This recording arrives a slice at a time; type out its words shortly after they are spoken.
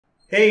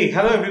Hey,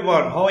 hello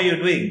everyone, how are you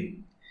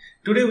doing?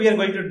 Today we are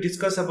going to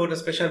discuss about a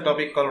special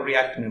topic called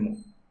React.memo.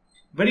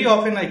 Very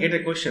often I get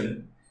a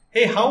question,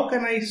 hey, how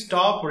can I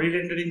stop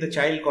re-rendering the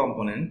child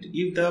component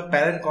if the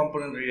parent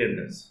component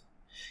re-renders?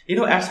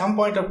 At some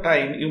point of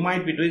time, you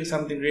might be doing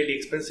something really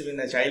expensive in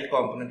the child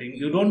component and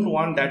you don't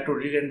want that to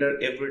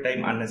re-render every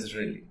time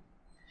unnecessarily.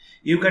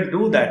 You can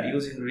do that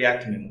using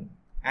React.memo,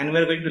 and we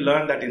are going to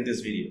learn that in this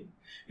video.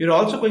 You're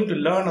also going to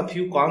learn a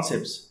few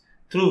concepts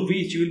through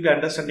which you will be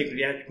understanding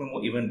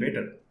React.memo even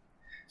better.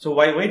 So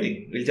why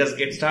waiting? We'll just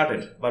get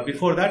started. But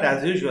before that,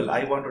 as usual,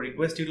 I want to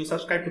request you to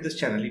subscribe to this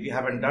channel if you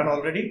haven't done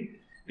already,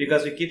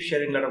 because we keep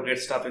sharing a lot of great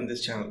stuff in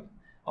this channel.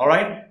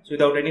 Alright, so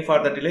without any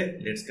further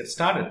delay, let's get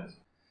started.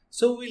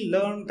 So we'll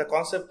learn the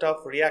concept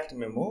of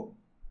React.memo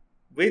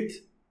with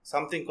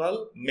something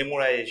called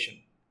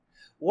memoization.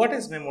 What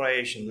is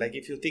memoization? Like,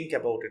 if you think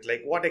about it,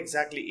 like what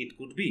exactly it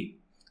could be.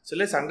 So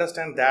let's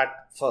understand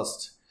that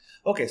first.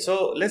 Okay,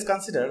 so let's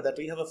consider that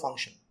we have a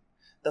function.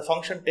 The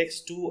function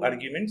takes two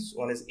arguments,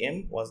 one is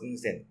m, one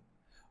is n.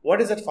 What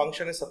is that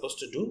function is supposed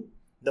to do?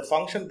 The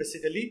function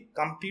basically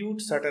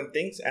computes certain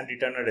things and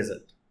return a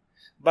result.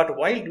 But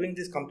while doing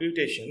this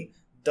computation,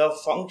 the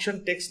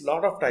function takes a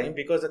lot of time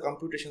because the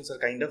computations are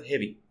kind of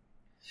heavy.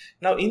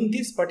 Now in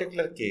this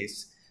particular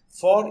case,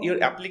 for your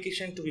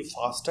application to be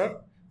faster,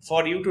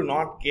 for you to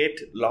not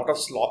get a lot of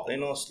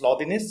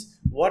slothiness,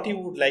 what you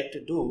would like to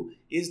do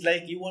is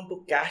like you want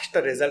to cache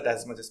the result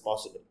as much as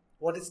possible.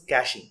 What is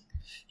caching?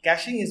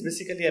 Caching is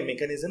basically a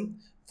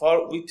mechanism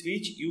with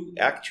which you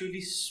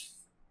actually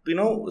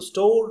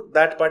store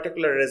that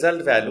particular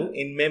result value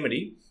in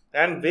memory,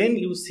 and when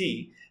you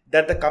see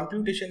that the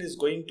computation is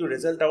going to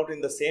result out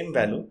in the same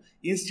value,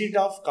 instead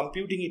of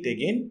computing it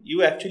again,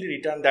 you actually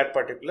return that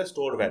particular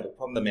stored value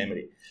from the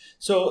memory.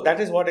 So that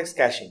is what is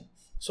caching.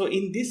 So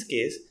in this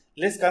case,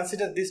 let's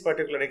consider this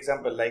particular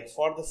example, like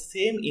for the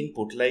same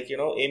input, like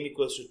m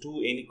equals to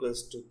 2, n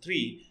equals to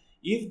 3.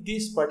 If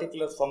this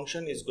particular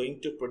function is going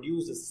to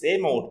produce the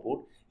same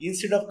output,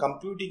 instead of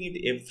computing it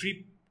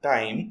every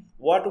time,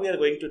 what we are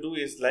going to do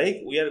is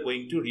like we are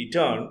going to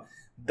return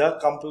the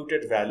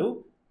computed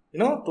value,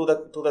 to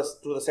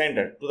the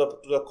sender, to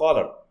the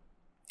caller.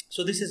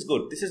 So this is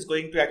good. This is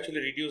going to actually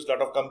reduce a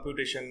lot of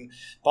computation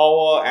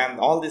power and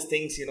all these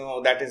things,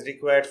 that is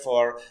required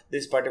for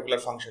this particular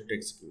function to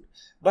execute.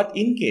 But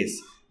in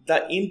case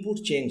the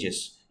input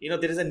changes,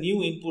 there is a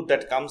new input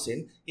that comes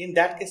in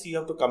that case, you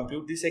have to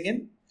compute this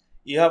again.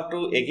 You have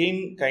to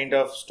again kind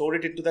of store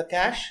it into the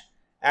cache,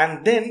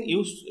 and then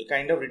you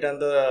kind of return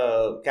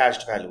the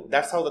cached value.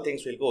 That's how the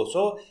things will go.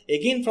 So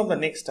again, from the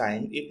next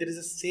time, if there is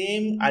the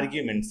same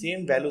argument,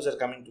 same values are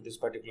coming to this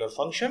particular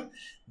function,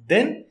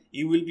 then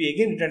you will be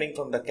again returning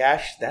from the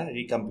cache, then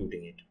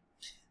recomputing it.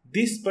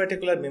 This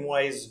particular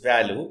memoized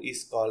value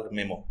is called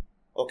memo.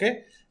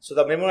 Okay, so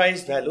the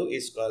memoized value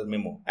is called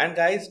memo. And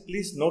guys,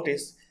 please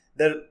notice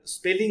the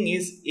spelling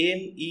is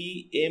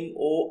M-E-M-O-I-Z-E-D.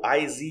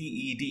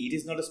 It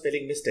is not a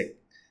spelling mistake.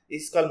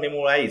 It's called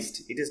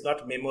memorized. It is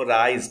not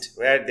memorized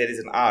where there is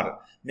an R.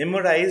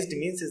 Memorized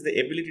means is the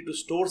ability to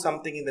store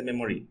something in the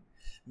memory.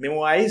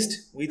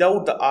 Memoized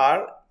without the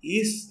R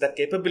is the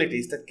capability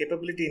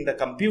in the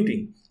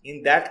computing.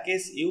 In that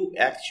case, you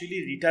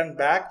actually return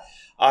back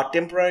a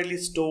temporarily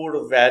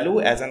stored value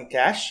as a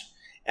cache,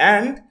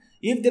 and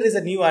if there is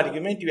a new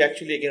argument, you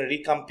actually again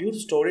recompute,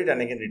 store it,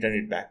 and again return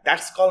it back.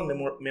 That's called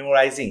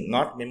memorizing,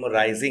 not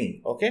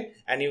memorizing. Okay,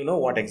 and you know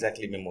what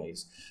exactly memo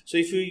is. So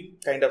if you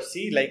kind of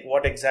see like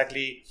what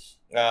exactly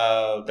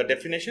the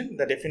definition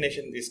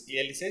is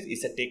clearly says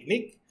is a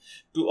technique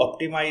to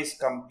optimize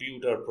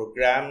computer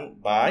program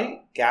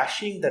by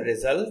caching the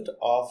result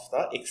of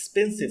the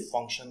expensive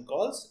function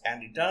calls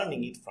and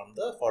returning it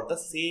for the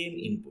same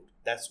input.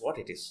 That's what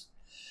it is.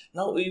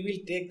 Now we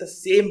will take the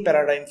same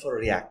paradigm for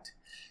React.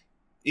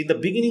 In the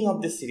beginning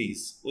of this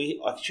series, we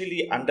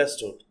actually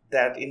understood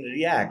that in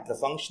React, the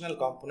functional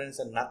components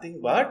are nothing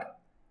but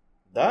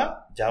the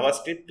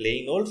JavaScript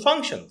plain old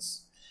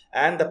functions.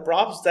 And the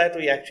props that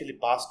we actually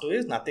pass to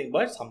is nothing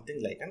but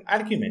something like an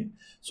argument.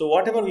 So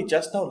whatever we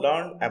just now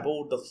learned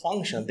about the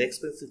function, the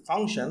expensive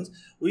functions,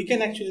 we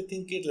can actually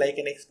think it like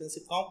an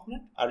expensive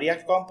component, a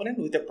React component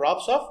with the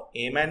props of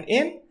m and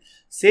n.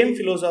 Same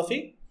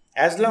philosophy.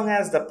 As long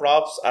as the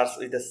props are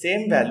with the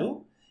same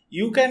value,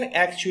 you can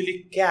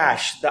actually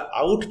cache the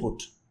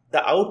output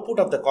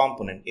of the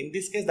component. In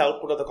this case, the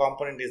output of the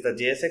component is the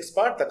JSX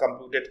part, the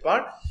computed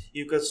part.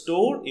 You can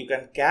store, you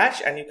can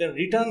cache, and you can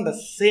return the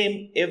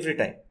same every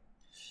time.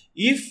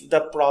 If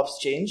the props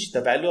change, the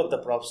value of the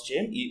props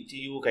change,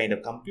 you kind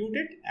of compute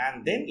it,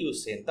 and then you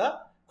send the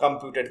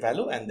computed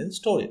value and then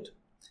store it.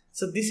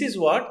 So this is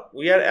what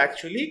we are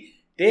actually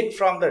take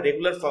from the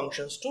regular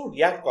functions to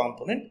React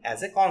component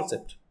as a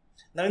concept.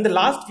 Now in the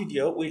last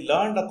video, we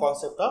learned the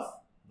concept of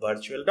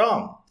virtual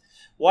DOM.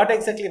 What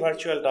exactly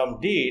virtual DOM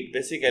did,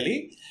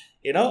 basically,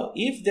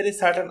 if there is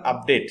certain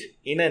update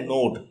in a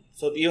node,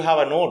 so you have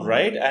a node,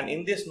 right? And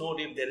in this node,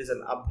 if there is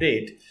an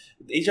update,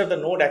 each of the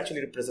node actually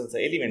represents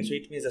the element. So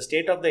it means the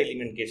state of the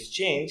element gets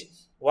changed.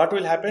 What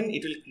will happen?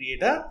 It will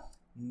create a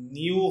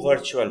new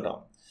virtual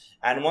DOM.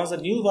 And once the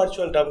new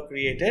virtual DOM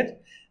created,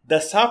 the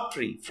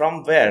subtree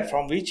from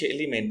which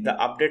element the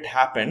update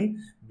happened,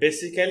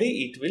 basically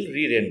it will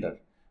re-render,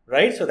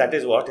 right? So that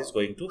is what is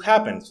going to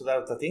happen. So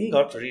that the thing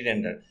got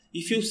re-rendered.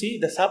 If you see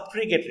the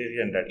subtree get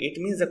re-rendered, it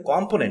means the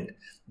component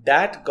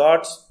that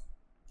got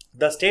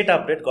the state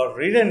update got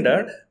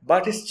re-rendered,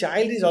 but its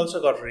child is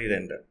also got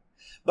re-rendered.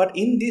 But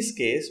in this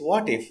case,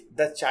 what if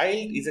the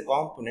child is a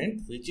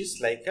component which is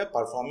like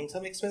performing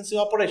some expensive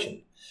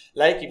operation?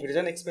 Like if it is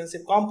an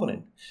expensive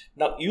component.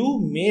 Now you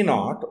may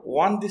not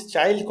want this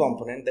child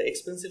component, the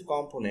expensive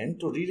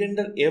component, to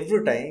re-render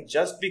every time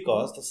just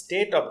because the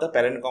state of the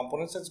parent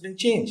components has been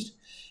changed.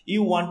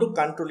 You want to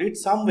control it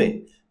some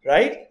way,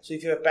 right? So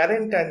if you have a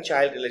parent and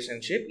child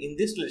relationship, in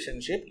this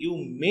relationship, you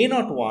may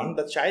not want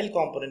the child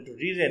component to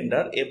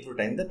re-render every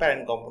time the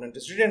parent component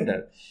is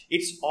re-rendered.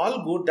 It's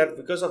all good that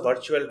because of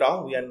virtual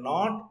DOM, we are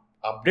not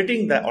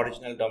updating the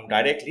original DOM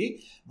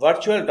directly.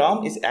 Virtual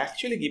DOM is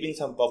actually giving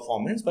some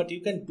performance, but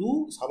you can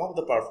do some of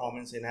the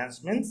performance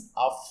enhancements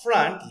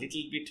upfront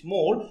little bit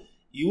more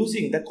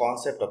using the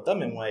concept of the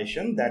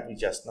memoization that we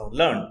just now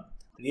learned.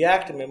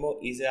 React.memo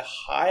is a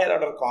higher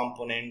order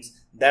component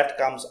that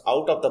comes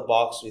out of the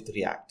box with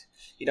React.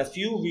 In a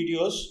few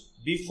videos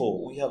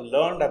before, we have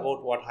learned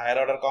about what higher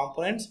order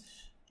components.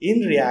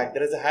 In React,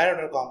 there is a higher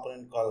order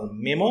component called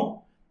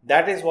memo.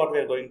 That is what we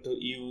are going to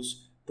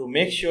use to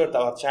make sure that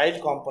our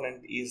child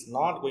component is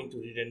not going to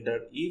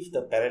re-render if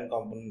the parent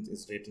component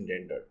is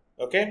rendered.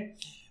 Okay,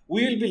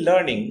 we will be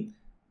learning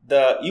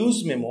the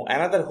use memo,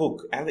 another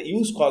hook, and the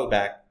use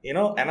callback,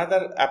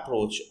 another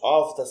approach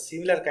of the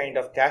similar kind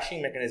of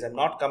caching mechanism,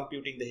 not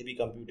computing the heavy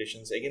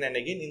computations again and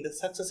again in the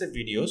successive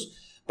videos.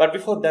 But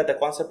before that, the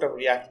concept of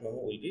React memo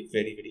will be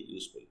very, very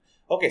useful.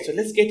 Okay, so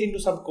let's get into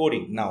some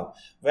coding now,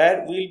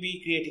 where we'll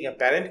be creating a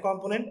parent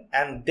component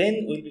and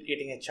then we'll be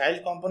creating a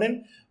child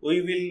component. We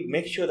will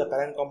make sure the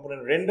parent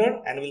component render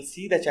and we'll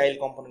see the child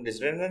component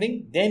is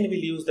rendering. Then we'll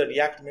use the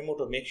React memo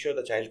to make sure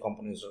the child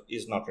component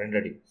is not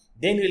rendering.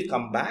 Then we'll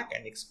come back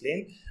and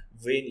explain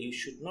when you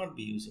should not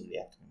be using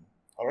React memo.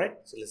 Alright,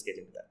 so let's get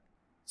into that.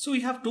 So we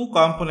have two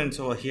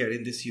components over here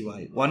in this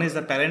UI. One is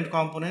the parent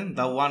component,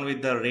 the one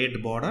with the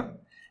red border.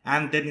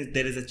 And then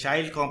there is a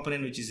child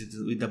component which is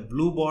with the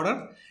blue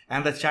border,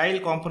 and the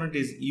child component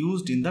is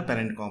used in the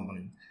parent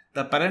component.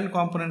 The parent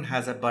component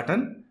has a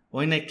button.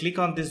 When I click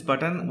on this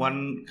button,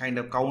 one kind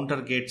of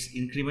counter gets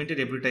incremented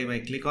every time I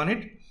click on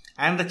it,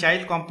 and the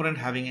child component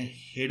having a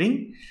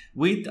heading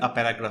with a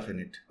paragraph in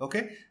it.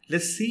 Okay,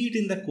 let's see it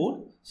in the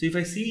code. So if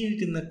I see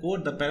it in the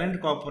code, the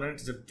parent component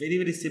is a very,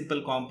 very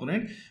simple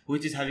component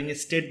which is having a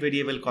state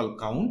variable called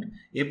count.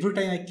 Every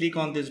time I click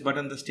on this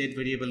button, the state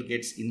variable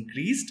gets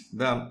increased.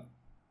 The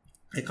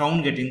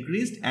count get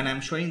increased, and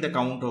I'm showing the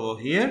count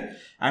over here,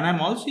 and I'm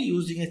also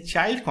using a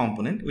child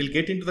component. We'll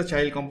get into the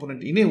child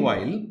component in a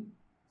while,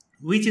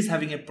 which is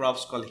having a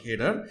props called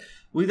header.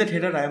 With that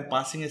header, I am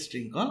passing a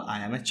string called I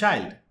am a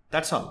child.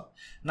 That's all.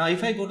 Now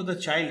if I go to the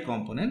child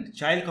component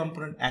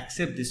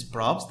accepts this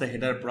props, the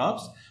header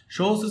props,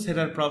 shows this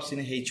header props in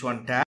a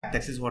h1 tag.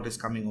 That is what is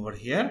coming over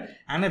here,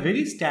 and a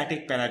very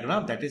static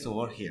paragraph that is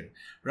over here,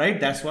 right?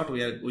 That's what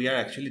we are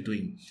actually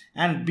doing.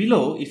 And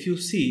below, if you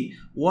see,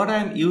 what I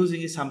am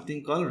using is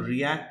something called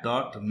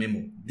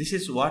React.memo. This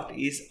is what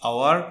is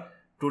our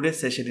today's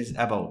session is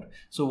about.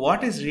 So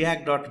what is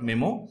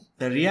React.memo?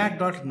 The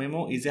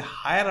React.memo is a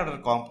higher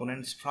order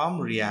component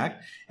from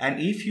React, and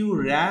if you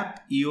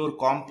wrap your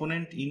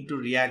component into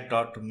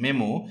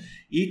React.memo,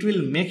 it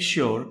will make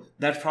sure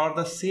that for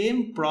the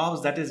same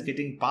props that is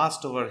getting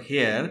passed over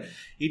here,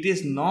 it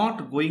is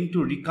not going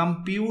to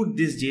recompute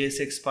this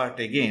JSX part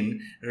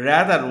again.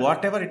 Rather,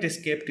 whatever it is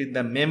kept in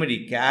the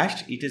memory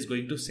cached, it is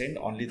going to send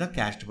only the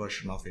cached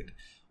version of it.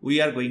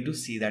 We are going to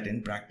see that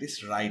in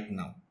practice right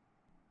now.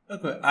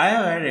 Okay, I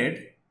have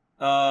added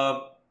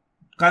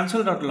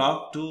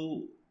console.log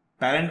to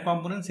parent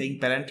component saying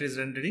parent is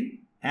rendering,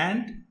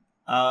 and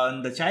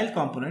the child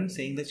component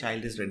saying the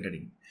child is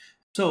rendering.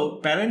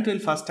 So parent will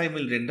first time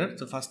will render.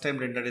 So first time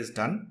render is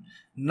done.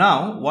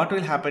 Now what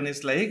will happen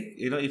is, like,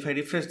 if I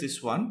refresh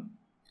this one,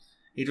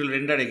 it will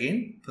render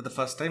again for the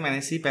first time, and I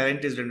see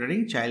parent is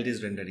rendering, child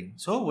is rendering.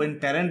 So when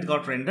parent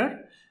got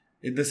rendered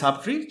in the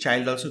subtree,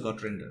 child also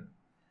got rendered.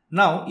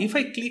 Now if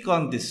I click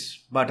on this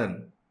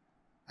button,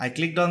 I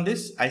clicked on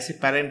this, I see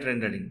parent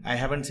rendering. I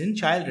haven't seen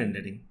child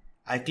rendering.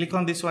 I click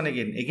on this one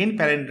again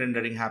parent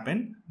rendering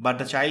happened, but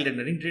the child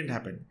rendering didn't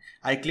happen.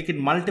 I click it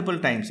multiple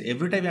times.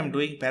 Every time I'm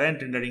doing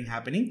parent rendering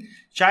happening,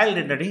 child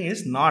rendering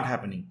is not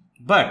happening.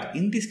 But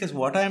in this case,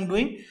 what I am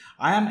doing,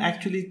 I am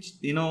actually,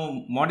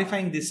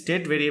 modifying this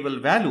state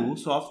variable value.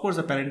 So of course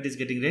the parent is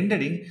getting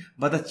rendering,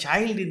 but the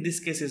child in this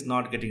case is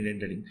not getting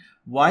rendering.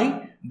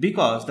 Why?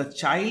 Because the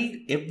child,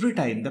 every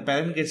time the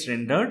parent gets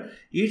rendered,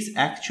 it's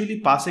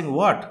actually passing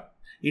what?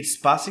 It's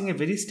passing a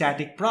very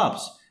static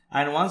props.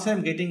 And once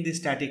I'm getting the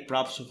static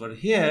props over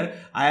here,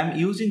 I am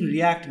using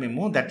React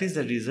memo. That is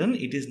the reason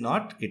it is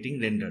not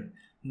getting rendered.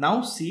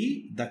 Now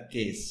see the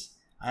case.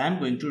 I am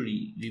going to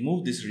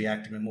remove this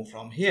React memo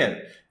from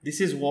here. This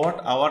is what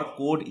our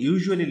code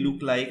usually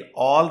look like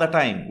all the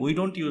time. We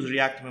don't use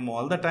React memo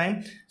all the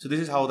time. So this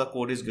is how the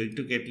code is going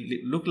to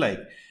look like.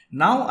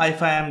 Now,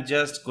 if I am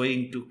just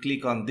going to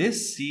click on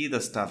this, see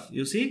the stuff.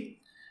 You see,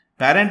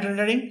 parent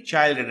rendering,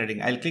 child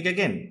rendering. I'll click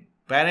again.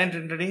 Parent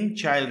rendering,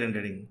 child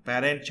rendering,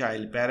 parent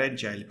child, parent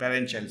child,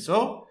 parent child.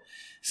 So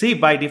see,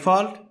 by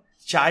default,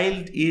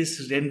 child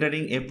is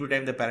rendering every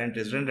time the parent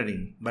is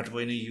rendering. But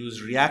when you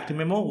use React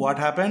memo, what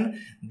happened?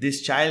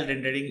 This child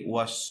rendering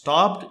was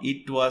stopped.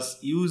 It was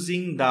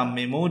using the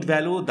memoed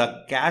value,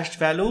 the cached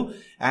value,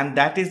 and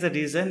that is the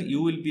reason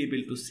you will be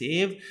able to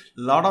save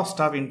a lot of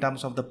stuff in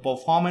terms of the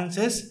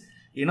performances,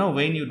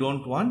 when you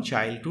don't want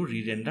child to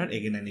re-render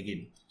again and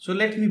again. So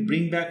let me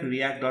bring back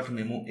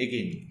React.memo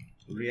again.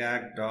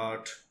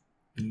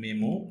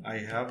 React.memo I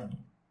have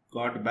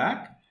got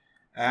back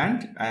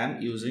and I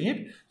am using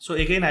it. So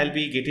again, I'll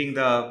be getting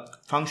the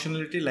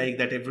functionality like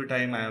that every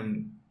time I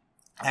am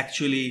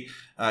actually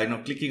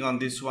clicking on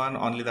this one,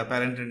 only the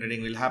parent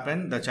rendering will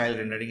happen. The child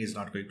rendering is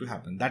not going to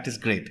happen. That is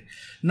great.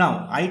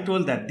 Now I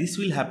told that this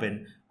will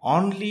happen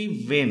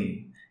only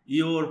when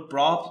your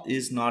props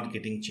is not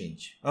getting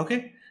changed.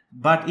 Okay.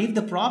 But if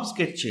the props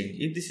get changed,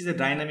 if this is a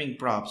dynamic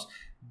props,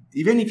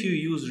 even if you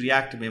use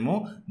React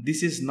memo,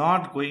 this is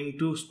not going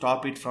to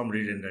stop it from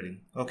re-rendering,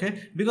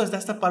 okay? Because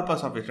that's the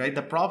purpose of it, right?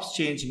 The props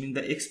change mean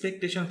the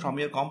expectation from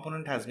your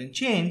component has been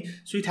changed,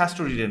 so it has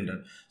to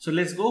re-render. So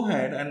let's go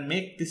ahead and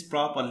make this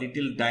prop a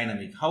little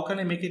dynamic. How can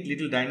I make it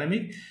little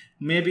dynamic?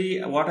 Maybe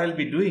what I'll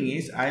be doing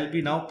is I'll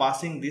be now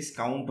passing this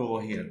count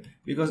over here,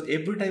 because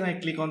every time I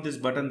click on this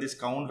button, this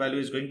count value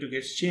is going to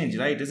get changed,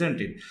 right?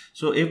 Isn't it?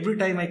 So every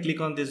time I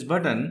click on this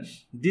button,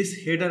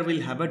 this header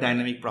will have a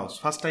dynamic props.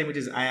 First time it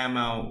is I am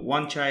a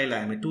 1 child, I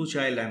am a 2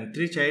 child, I am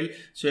 3 child.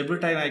 So every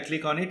time I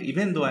click on it,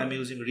 even though I'm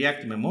using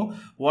React memo,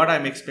 what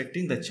I'm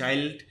expecting, the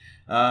child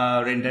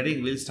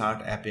rendering will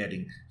start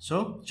appearing.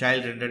 So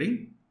child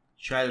rendering,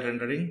 child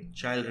rendering,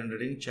 child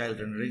rendering, child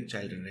rendering,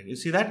 child rendering. You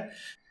see that?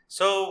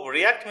 So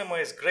React memo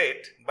is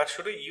great, but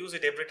should we use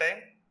it every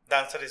time? The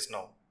answer is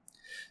no.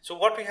 So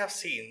what we have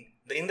seen,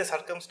 in the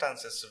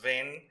circumstances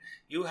when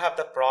you have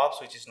the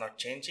props which is not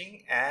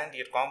changing and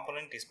your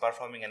component is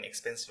performing an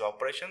expensive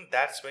operation,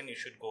 that's when you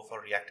should go for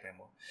React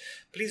memo.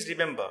 Please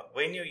remember,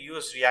 when you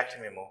use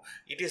React memo,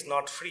 it is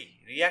not free.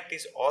 React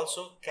is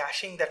also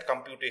caching that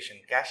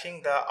computation,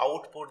 caching the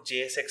output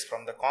JSX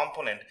from the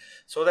component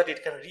so that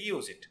it can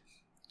reuse it.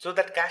 So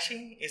that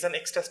caching is an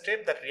extra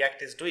step that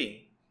React is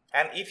doing.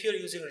 And if you're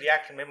using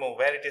React memo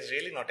where it is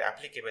really not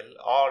applicable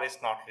or is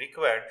not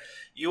required,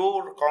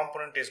 your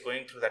component is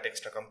going through that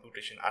extra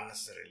computation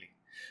unnecessarily.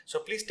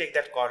 So please take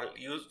that call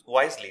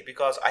wisely,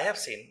 because I have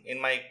seen in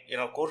my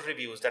code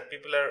reviews that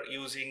people are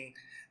using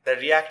the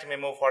React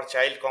memo for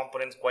child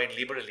components quite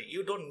liberally.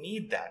 You don't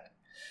need that.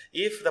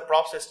 If the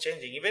process is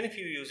changing, even if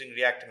you're using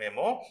React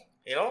memo,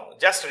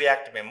 just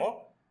React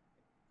memo,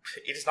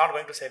 it is not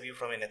going to save you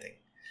from anything.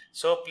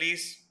 So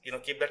please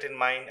keep that in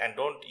mind and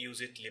don't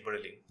use it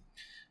liberally.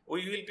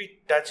 We will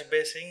be touch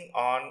basing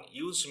on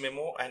use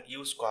memo and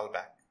use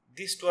callback.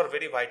 These two are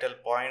very vital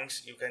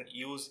points you can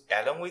use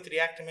along with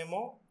React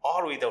memo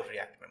or without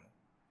React memo.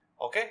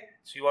 Okay,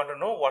 so you want to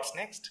know what's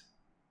next?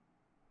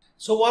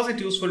 So was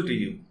it useful to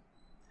you?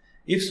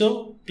 If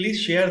so, please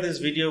share this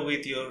video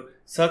with your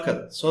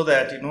circle so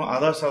that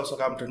others also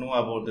come to know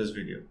about this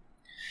video.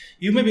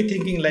 You may be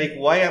thinking like,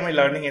 why am I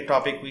learning a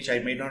topic which I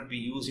may not be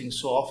using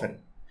so often?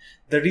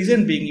 The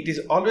reason being, it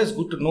is always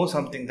good to know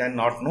something than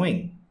not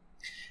knowing.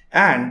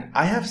 And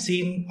I have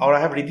seen, or I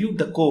have reviewed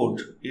the code,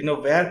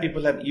 where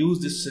people have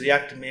used this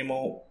React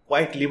memo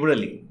quite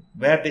liberally,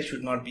 where they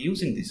should not be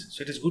using this.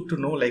 So it is good to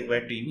know like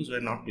where to use,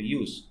 where not to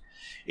use.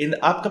 In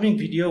the upcoming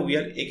video, we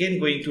are again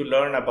going to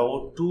learn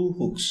about two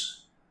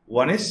hooks.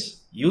 One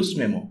is use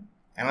memo.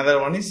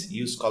 Another one is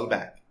use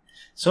callback.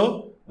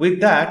 So with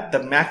that,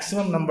 the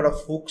maximum number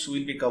of hooks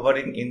we'll be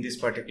covering in this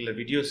particular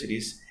video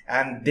series,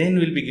 and then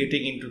we'll be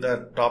getting into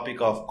the topic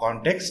of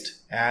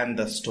context and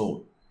the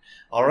store.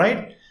 All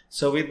right.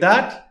 So with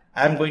that,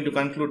 I'm going to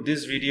conclude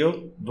this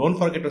video. Don't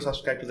forget to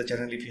subscribe to the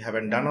channel if you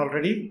haven't done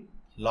already.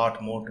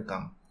 Lot more to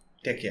come.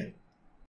 Take care.